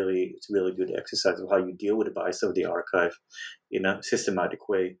it's a really good exercise of how you deal with the bias of the archive in a systematic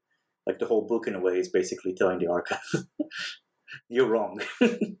way. Like the whole book, in a way, is basically telling the archive, "You're wrong."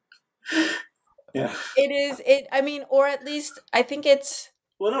 Yeah, it is. I mean, or at least I think it's.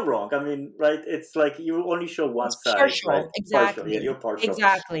 Well, not wrong. I mean, right? It's like you only show one side, partial, right? exactly. Partial. Yeah, you're partial.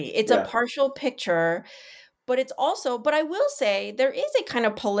 Exactly. It's a partial picture, but it's also. But I will say there is a kind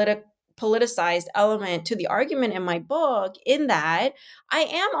of politicized element to the argument in my book, in that I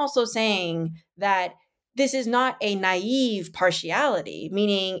am also saying that this is not a naive partiality,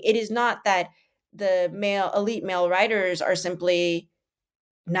 meaning it is not that the elite male writers are simply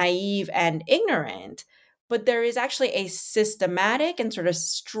naive and ignorant, but there is actually a systematic and sort of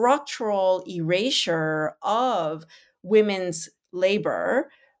structural erasure of women's labor,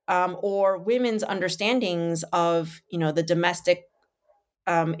 or women's understandings of, the domestic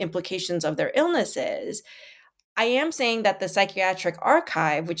implications of their illnesses. I am saying that the psychiatric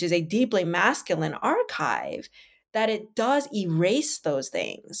archive, which is a deeply masculine archive, that it does erase those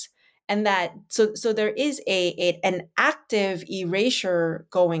things. And that so there is an active erasure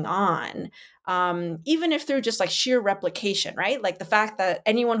going on, even if through just like sheer replication, right? Like the fact that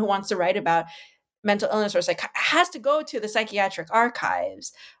anyone who wants to write about mental illness or has to go to the psychiatric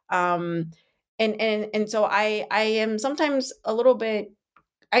archives, and so I am sometimes a little bit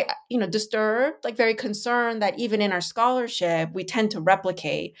disturbed, like very concerned that even in our scholarship, we tend to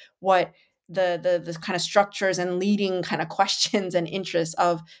replicate what the kind of structures and leading kind of questions and interests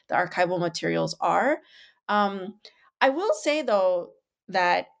of the archival materials are. I will say, though,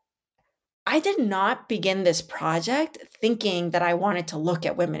 that I did not begin this project thinking that I wanted to look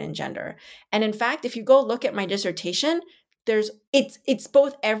at women and gender. And in fact, if you go look at my dissertation, it's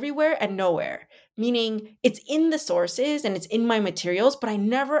both everywhere and nowhere, meaning it's in the sources and it's in my materials, but I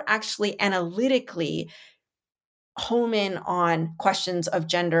never actually analytically home in on questions of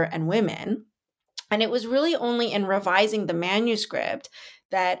gender and women. And it was really only in revising the manuscript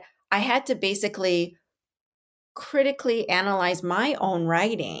that I had to basically critically analyze my own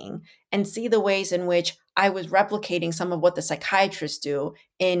writing and see the ways in which I was replicating some of what the psychiatrists do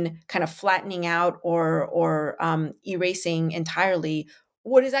in kind of flattening out or erasing entirely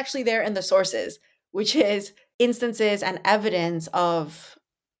what is actually there in the sources, which is instances and evidence of,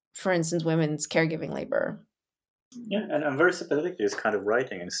 for instance, women's caregiving labor. Yeah, and I'm very sympathetic to this kind of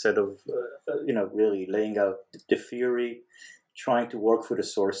writing. Instead of really laying out the theory, trying to work through the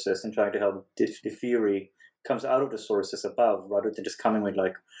sources and trying to help the theory comes out of the sources above, rather than just coming with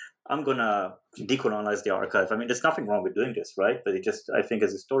like, I'm gonna decolonize the archive. I mean, there's nothing wrong with doing this, right? But I think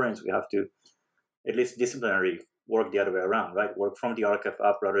as historians, we have to, at least disciplinary, work the other way around, right? Work from the archive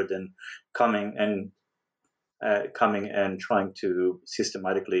up rather than coming and trying to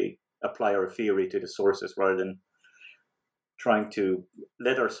systematically apply our theory to the sources, rather than trying to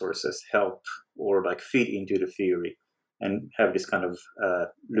let our sources help or like feed into the theory and have this kind of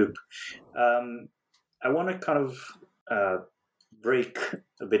loop. I want to kind of break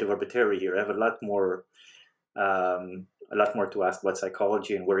a bit of arbitrary here. I have a lot more to ask about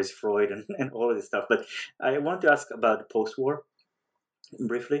psychology and where is Freud and all of this stuff. But I want to ask about post-war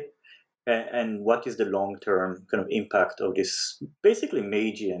briefly, and what is the long-term kind of impact of this basically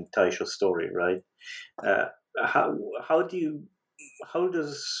Meiji and Taisho story, right? Uh, how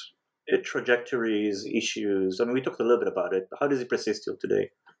does trajectories, issues? I mean, we talked a little bit about it. But how does it persist till today?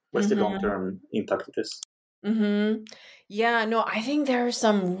 What's the long-term impact of this? Yeah, no, I think there are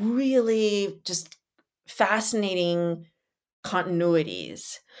some really just fascinating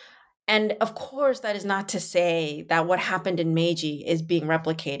continuities. And of course, that is not to say that what happened in Meiji is being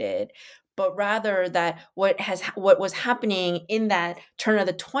replicated, but rather that what was happening in that turn of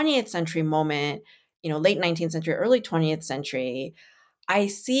the 20th century moment, late 19th century, early 20th century, I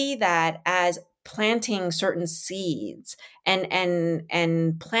see that as planting certain seeds and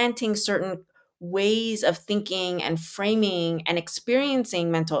planting certain ways of thinking and framing and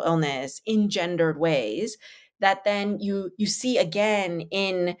experiencing mental illness in gendered ways that then you see again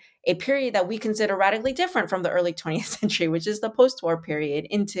in a period that we consider radically different from the early 20th century, which is the post-war period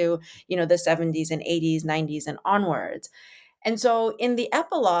into the 70s and 80s, 90s and onwards. And so in the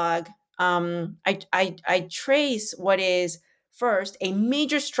epilogue, I trace what is first a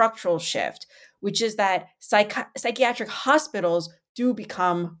major structural shift, which is that psychiatric hospitals do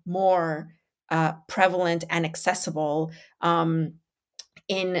become more prevalent and accessible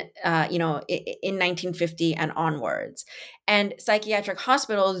in 1950 and onwards, and psychiatric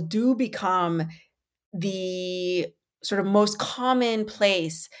hospitals do become the sort of most common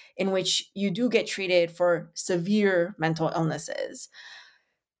place in which you do get treated for severe mental illnesses.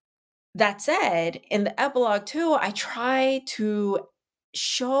 That said, in the epilogue too, I try to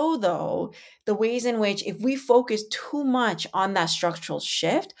show, though, the ways in which if we focus too much on that structural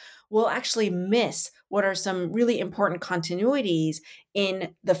shift, we'll actually miss what are some really important continuities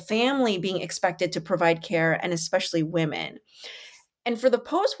in the family being expected to provide care, and especially women. And for the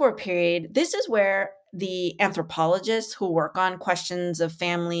post-war period, this is where the anthropologists who work on questions of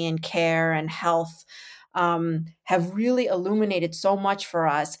family and care and health have really illuminated so much for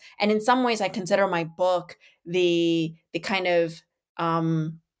us. And in some ways, I consider my book the kind of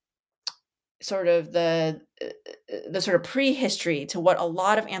sort of the sort of prehistory to what a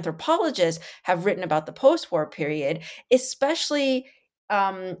lot of anthropologists have written about the post-war period, especially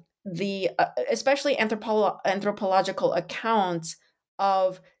especially anthropological accounts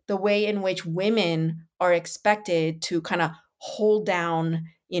of the way in which women are expected to kind of hold down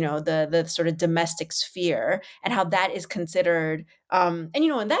the sort of domestic sphere, and how that is considered and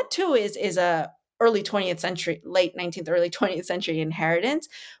that too is a early 20th century, late 19th, early 20th century inheritance,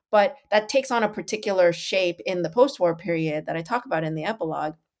 but that takes on a particular shape in the post-war period that I talk about in the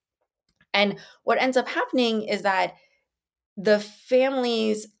epilogue. And what ends up happening is that the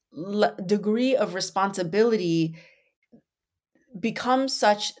family's degree of responsibility becomes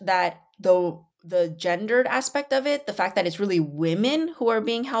such that the gendered aspect of it, the fact that it's really women who are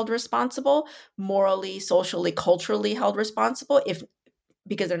being held responsible, morally, socially, culturally held responsible,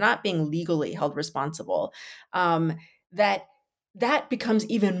 because they're not being legally held responsible, that becomes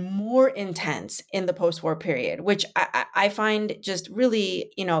even more intense in the post-war period, which I find just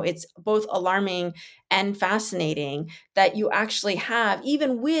really, it's both alarming and fascinating that you actually have,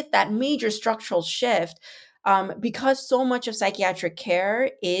 even with that major structural shift, because so much of psychiatric care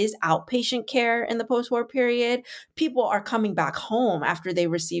is outpatient care in the post-war period, people are coming back home after they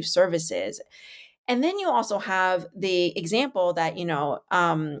receive services. And then you also have the example that,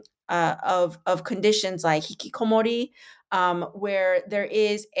 of conditions like hikikomori, where there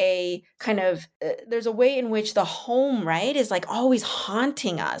is a kind of there's a way in which the home, right, is like always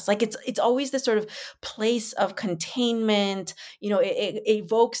haunting us. Like it's always this sort of place of containment. It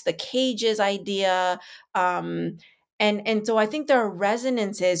evokes the cages idea. And so I think there are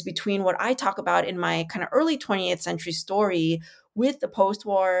resonances between what I talk about in my kind of early 20th century story with the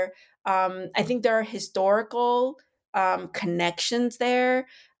post-war. I think there are historical connections there.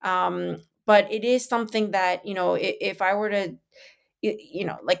 But it is something that, if I were to,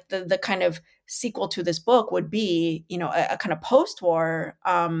 like the kind of sequel to this book would be, a kind of post-war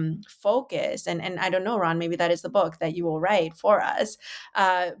focus. And I don't know, Ron, maybe that is the book that you will write for us.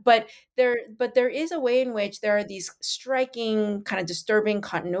 But there is a way in which there are these striking, kind of disturbing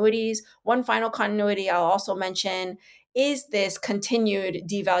continuities. One final continuity I'll also mention is this continued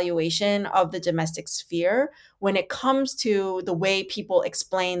devaluation of the domestic sphere when it comes to the way people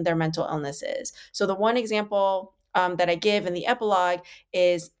explain their mental illnesses. So the one example that I give in the epilogue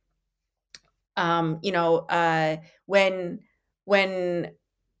is, when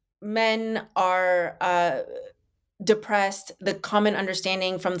men are depressed, the common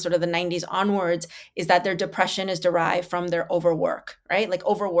understanding from sort of the 90s onwards is that their depression is derived from their overwork, right? Like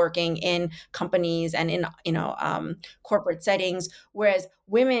overworking in companies and in, corporate settings, whereas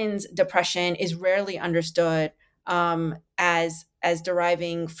women's depression is rarely understood as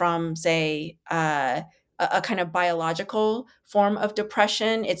deriving from, say, a kind of biological form of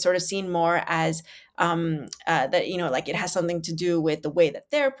depression. It's sort of seen more as that, like it has something to do with the way that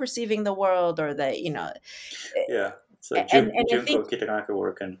they're perceiving the world, or that, Yeah. So and I Junko think, Kitanaka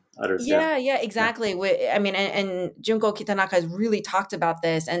work and others. yeah, exactly. I mean, and Junko Kitanaka has really talked about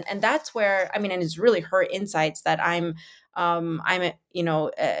this, and that's where, I mean, and it's really her insights that I'm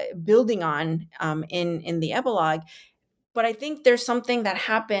building on in the epilogue. But I think there's something that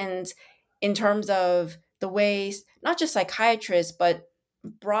happens in terms of the ways, not just psychiatrists, but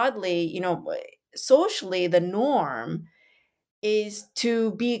broadly, socially, the norm is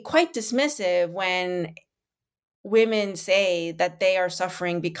to be quite dismissive when women say that they are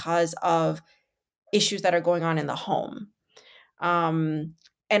suffering because of issues that are going on in the home. And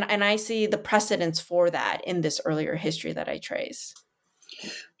I see the precedents for that in this earlier history that I trace.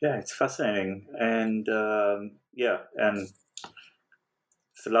 Yeah, it's fascinating. And and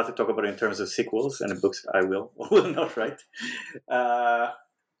it's a lot to talk about in terms of sequels and the books. I will not write. I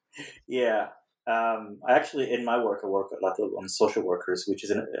actually, in my work, I work a lot on social workers, which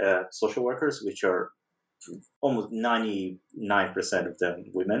is social workers, which are almost 99% of them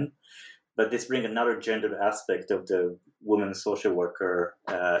women. But this brings another gendered aspect of the woman social worker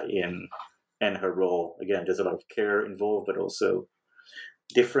in her role. Again, there's a lot of care involved, but also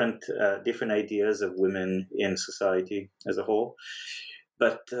different ideas of women in society as a whole.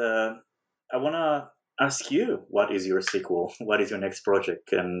 But I want to ask you, what is your sequel? What is your next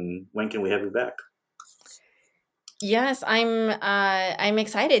project, and when can we have you back? Yes, I'm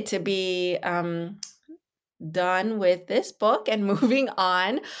excited to be done with this book and moving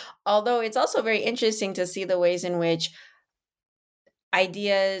on. Although it's also very interesting to see the ways in which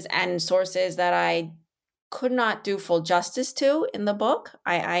ideas and sources that I could not do full justice to in the book,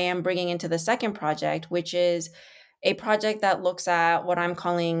 I am bringing into the second project, which is a project that looks at what I'm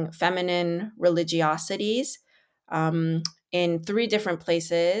calling feminine religiosities in 3 different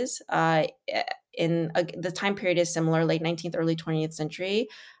places. The time period is similar, late 19th, early 20th century.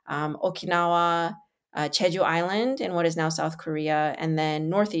 Okinawa, Jeju Island in what is now South Korea, and then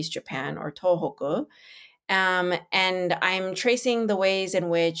Northeast Japan, or Tohoku. And I'm tracing the ways in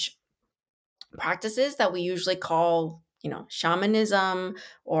which practices that we usually call, shamanism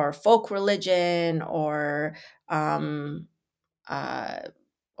or folk religion or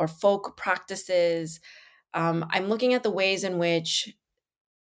folk practices. I'm looking at the ways in which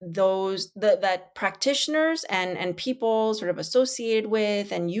that practitioners and people sort of associated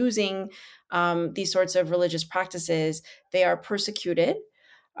with and using these sorts of religious practices, they are persecuted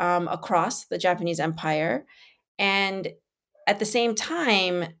across the Japanese Empire. And at the same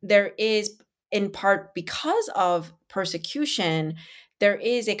time, there is, in part because of persecution, there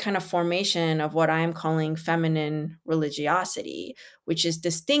is a kind of formation of what I'm calling feminine religiosity, which is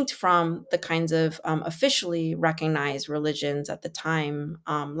distinct from the kinds of officially recognized religions at the time,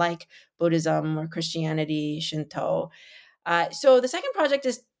 like Buddhism or Christianity, Shinto. So the second project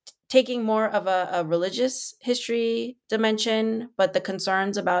is taking more of a religious history dimension, but the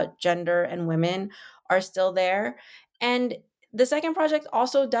concerns about gender and women are still there. And the second project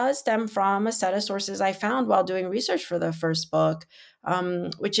also does stem from a set of sources I found while doing research for the first book,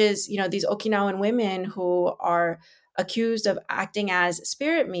 which is, these Okinawan women who are accused of acting as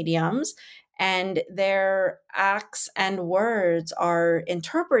spirit mediums, and their acts and words are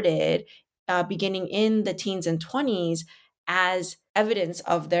interpreted beginning in the teens and 20s as evidence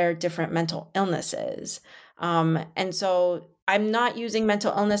of their different mental illnesses. And so I'm not using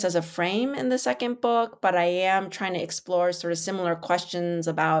mental illness as a frame in the second book, but I am trying to explore sort of similar questions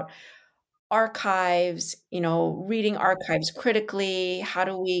about archives, reading archives critically. How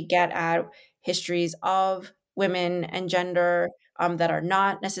do we get at histories of women and gender that are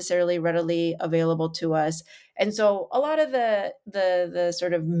not necessarily readily available to us? And so a lot of the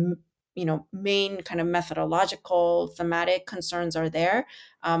sort of main kind of methodological thematic concerns are there,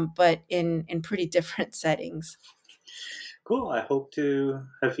 but in pretty different settings. Cool. I hope to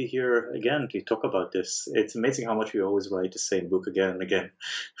have you here again to talk about this. It's amazing how much we always write the same book again and again,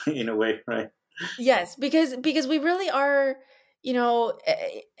 in a way, right? Yes, because we really are,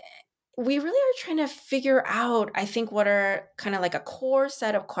 we really are trying to figure out, I think, what are kind of like a core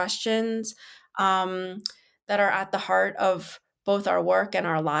set of questions that are at the heart of both our work and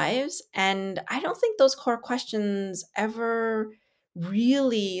our lives. And I don't think those core questions ever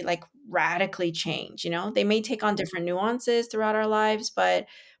really like radically change. They may take on different nuances throughout our lives, but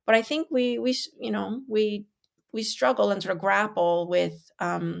I think we struggle and sort of grapple with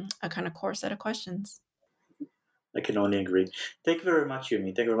a kind of core set of questions. I can only agree. Thank you very much,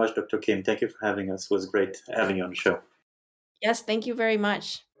 Yumi. Thank you very much, Dr. Kim. Thank you for having us. It was great having you on the show. Yes, thank you very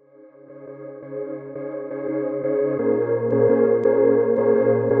much.